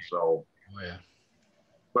out. So, oh, yeah.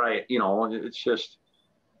 But, you know, it's just,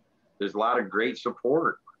 there's a lot of great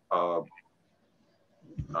support.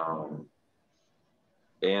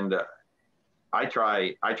 I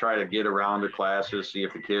try to get around to classes, see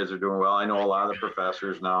if the kids are doing well. I know a lot of the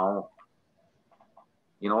professors now.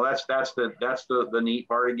 You know, that's the neat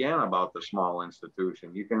part again about the small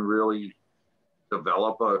institution. You can really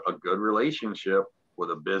develop a good relationship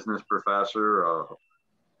with a business professor,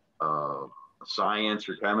 a science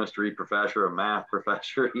or chemistry professor, a math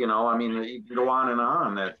professor. You know, I mean, you can go on and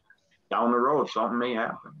on. That down the road something may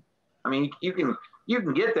happen. I mean, you can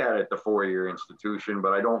get that at the four-year institution,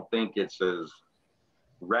 but I don't think it's as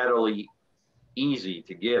readily easy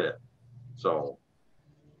to get it. So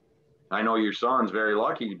I know your son's very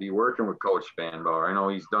lucky to be working with Coach Spanbauer. I know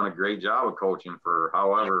he's done a great job of coaching for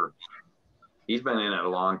however, he's been in it a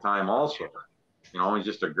long time also. You know, he's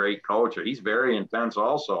just a great coach. He's very intense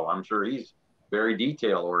also. I'm sure he's very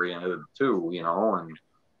detail-oriented too, you know. And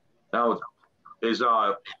now is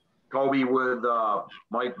Kobe with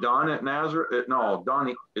Mike Dunn at Nazareth? No,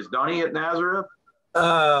 is Dunny at Nazareth?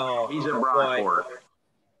 Oh, he's in Brockport.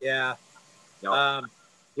 Yeah. Yep. I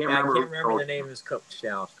can't remember the name of his coach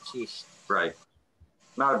now. Jeez. Right.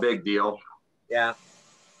 Not a big deal. Yeah.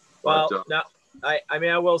 Well, no, I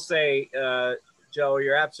mean, I will say, Joe,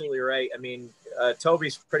 you're absolutely right. I mean,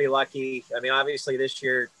 Toby's pretty lucky. I mean, obviously this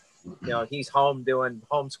year, you know, he's home doing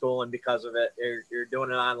homeschooling because of it. You're doing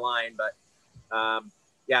it online, but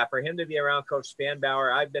yeah, for him to be around Coach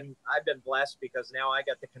Spanbauer, I've been blessed because now I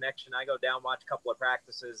got the connection. I go down, watch a couple of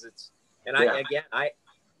practices.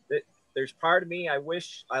 There's part of me, I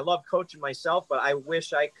love coaching myself, but I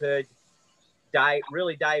wish I could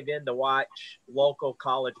really dive in to watch local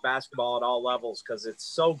college basketball at all levels because it's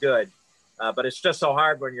so good. But it's just so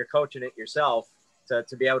hard when you're coaching it yourself to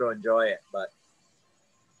be able to enjoy it. But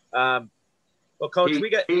well, Coach, we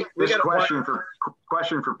got a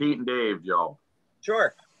question for Pete and Dave, Joe.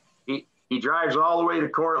 Sure. He drives all the way to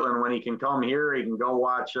Cortland when he can come here. He can go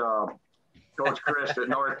watch Coach Chris at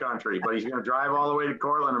North Country, but he's going to drive all the way to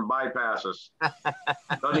Cortland and bypass us.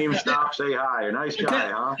 Doesn't even stop, say hi. A nice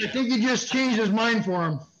guy, huh? I think he just changed his mind for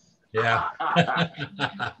him. Yeah.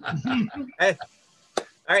 Hey, all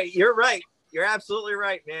right, you're right. You're absolutely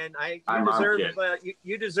right, man.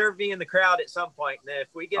 You deserve me in the crowd at some point. And if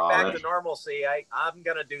we get back to normalcy, I'm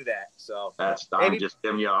going to do that. So I'm just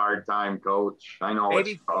giving you a hard time, Coach. I know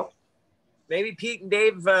it's tough. Maybe Pete and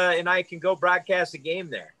Dave and I can go broadcast a game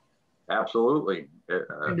there. Absolutely.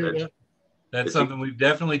 That's something we've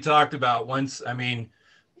definitely talked about once. I mean,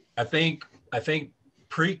 I think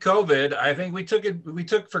pre-COVID, I think we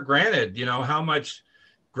took for granted, you know, how much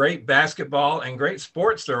great basketball and great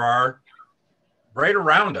sports there are right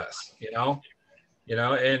around us, you know,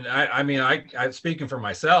 and I mean, I'm speaking for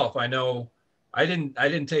myself. I know I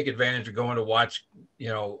didn't take advantage of going to watch, you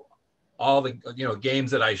know, all the, you know,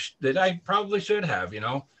 games that I probably should have, you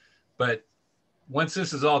know, but once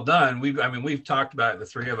this is all done, we've talked about it, the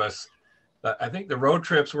three of us. I think the road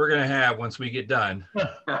trips we're going to have once we get done, you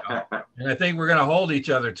know, and I think we're going to hold each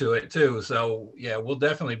other to it too. So yeah, we'll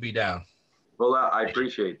definitely be down. Well, I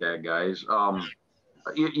appreciate that, guys.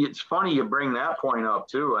 It's funny you bring that point up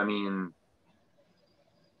too. I mean,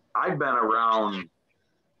 I've been around.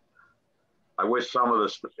 I wish some of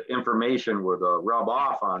this information would rub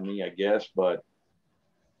off on me, I guess, but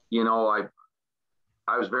you know,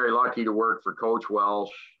 I was very lucky to work for Coach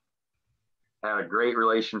Welsh. Had a great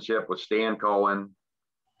relationship with Stan Cohen.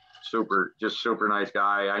 Super nice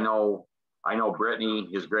guy. I know Brittany,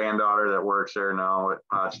 his granddaughter that works there now at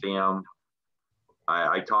Potsdam.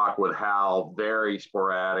 I talk with Hal very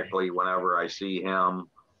sporadically whenever I see him.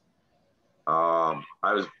 I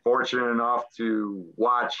was fortunate enough to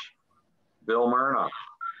watch Bill Myrna,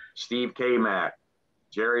 Steve K-Mac,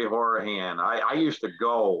 Jerry Horahan. I used to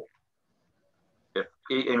go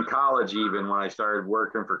in college, even when I started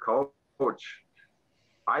working for Coach,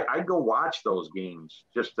 I'd go watch those games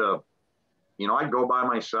just to, I'd go by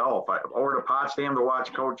myself. Over to Potsdam to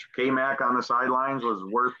watch Coach K-Mac on the sidelines was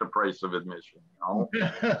worth the price of admission,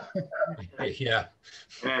 Yeah.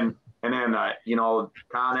 And then,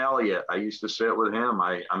 Con Elliott, I used to sit with him.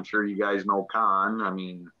 I'm sure you guys know Con. I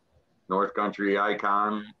mean, North Country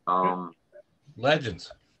icon.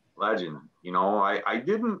 Legends. Legend.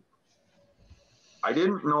 I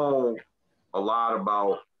didn't know a lot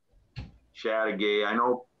about Chattagay. I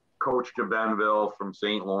know Coach DeBenville from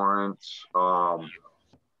St. Lawrence. I'm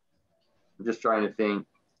just trying to think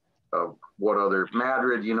of what other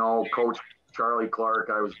Madrid, Coach Charlie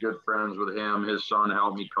Clark. I was good friends with him. His son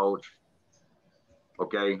helped me coach.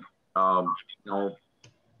 Okay.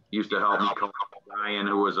 Used to help me coach Ryan,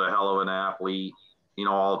 who was a hell of an athlete.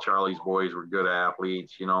 All Charlie's boys were good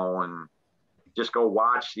athletes, and just go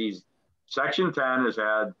watch these. Section 10 has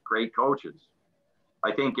had great coaches.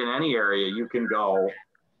 I think in any area you can go,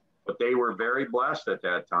 but they were very blessed at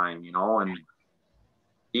that time, and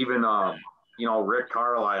even, Rick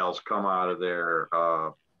Carlisle's come out of there.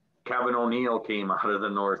 Kevin O'Neill came out of the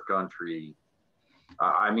North Country.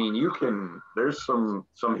 There's some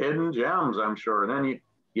hidden gems, I'm sure. And then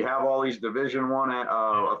you have all these Division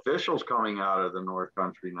I officials coming out of the North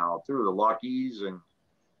Country now too, the Luckies, and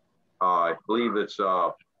I believe it's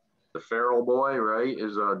the Farrell boy, right,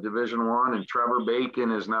 is Division I, and Trevor Bacon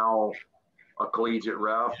is now a collegiate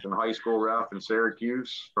ref and high school ref in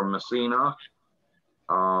Syracuse from Messina.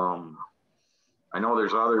 I know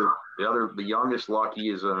there's the youngest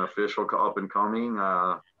Lucky is an official up and coming.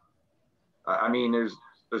 There's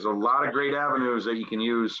a lot of great avenues that you can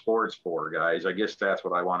use sports for, guys. I guess that's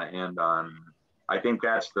what I want to end on. I think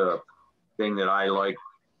that's the thing that I like.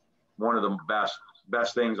 One of the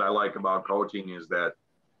best things I like about coaching is that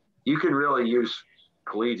you can really use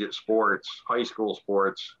collegiate sports, high school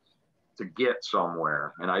sports, to get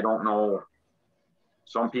somewhere. And I don't know,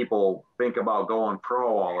 some people think about going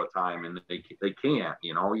pro all the time, and they can't.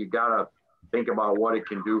 You got to think about what it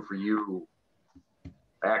can do for you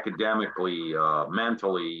academically,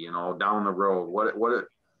 mentally, down the road, what it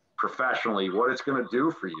professionally, what it's going to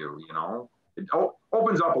do for you. It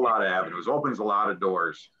opens up a lot of avenues, opens a lot of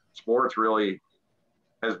doors. Sports really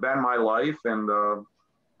has been my life, and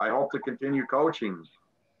I hope to continue coaching.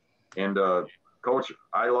 And coach,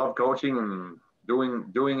 I love coaching and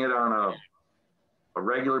doing it on a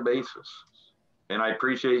regular basis. And I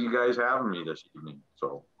appreciate you guys having me this evening.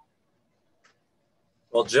 So.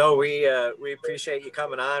 Well, Joe, we appreciate you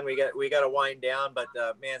coming on. We got to wind down, but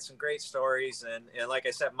man, some great stories. And like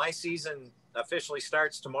I said, my season officially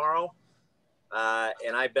starts tomorrow.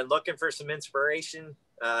 And I've been looking for some inspiration.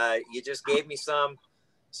 You just gave me some.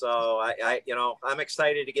 So I'm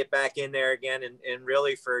excited to get back in there again, and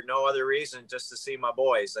really for no other reason, just to see my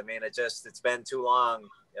boys. I mean, it's been too long.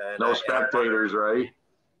 No spectators, right?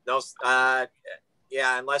 No,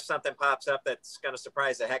 yeah, unless something pops up that's going to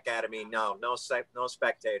surprise the heck out of me. No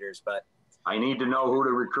spectators, but I need to know who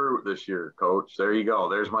to recruit this year, Coach. There you go.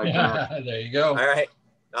 There's my time. There you go. All right.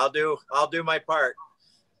 I'll do my part.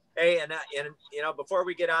 Hey, and before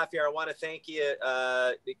we get off here, I want to thank you.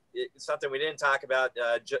 It's something we didn't talk about.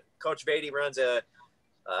 Coach Vaadi runs a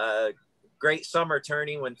great summer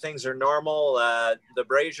tourney when things are normal. The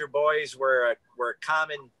Brazier boys were a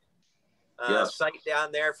common site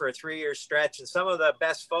down there for a 3-year stretch, and some of the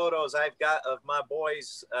best photos I've got of my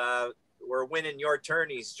boys were winning your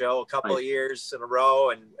tourneys, Joe, a couple of years in a row,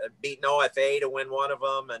 and beating OFA to win one of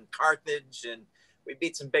them, and Carthage, and we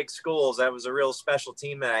beat some big schools. That was a real special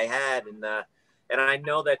team that I had. And I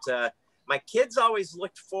know that my kids always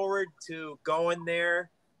looked forward to going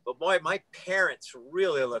there, but boy, my parents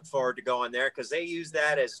really look forward to going there, because they use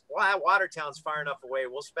that as, well, Watertown's far enough away,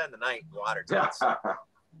 we'll spend the night in Watertown. So.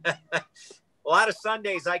 A lot of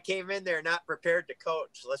Sundays I came in there not prepared to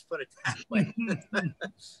coach. Let's put it that way.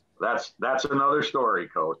 That's another story,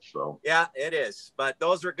 Coach. So yeah, it is. But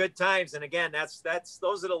those are good times. And again,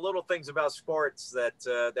 those are the little things about sports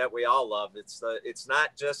that we all love. It's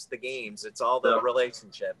not just the games; it's all the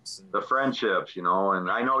relationships, and the friendships,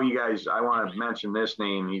 And I know you guys. I want to mention this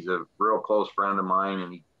name. He's a real close friend of mine,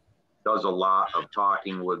 and does a lot of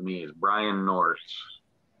talking with me is Brian Nortz.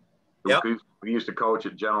 Yep. He used to coach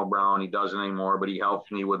at General Brown. He doesn't anymore, but he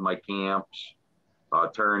helps me with my camps,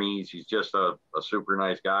 tourneys. He's just a super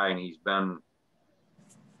nice guy, and he's been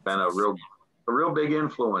a real big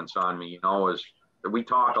influence on me. You know, is we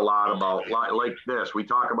talk a lot about like this. We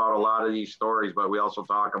talk about a lot of these stories, but we also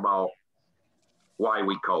talk about why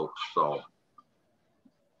we coach. So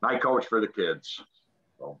I coach for the kids.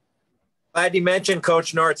 So. Glad you mentioned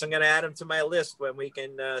Coach Nortz. I'm going to add him to my list when we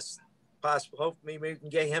can hopefully we can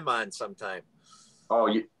get him on sometime. Oh,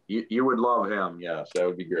 you would love him. Yes, that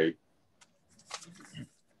would be great.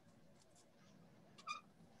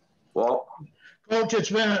 Well, Coach, it's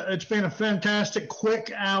been a fantastic,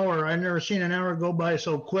 quick hour. I've never seen an hour go by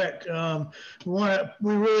so quick.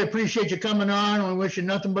 We really appreciate you coming on. We wish you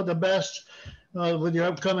nothing but the best with your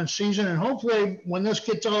upcoming season, and hopefully, when this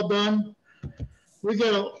gets all done, we're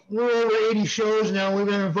over 80 shows now. We've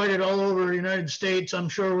been invited all over the United States. I'm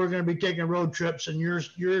sure we're going to be taking road trips, and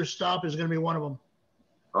your stop is going to be one of them.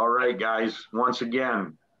 All right, guys. Once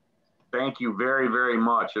again, thank you very, very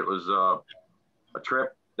much. It was a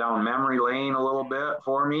trip down memory lane a little bit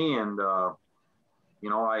for me, and you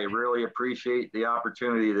know, I really appreciate the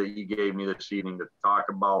opportunity that you gave me this evening to talk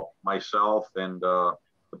about myself and the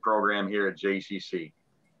program here at JCC.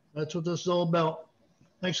 That's what this is all about.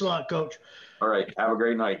 Thanks a lot, Coach. All right. Have a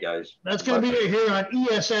great night, guys. That's going to be it here on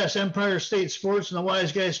ESS, Empire State Sports, and the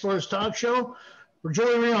Wise Guys Sports Talk Show. For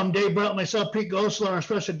Joey Reno, I'm Dave Brett, myself, Pete Gosler, and our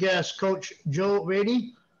special guest, Coach Joe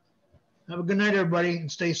Vaadi. Have a good night, everybody, and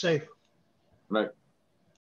stay safe. Good night.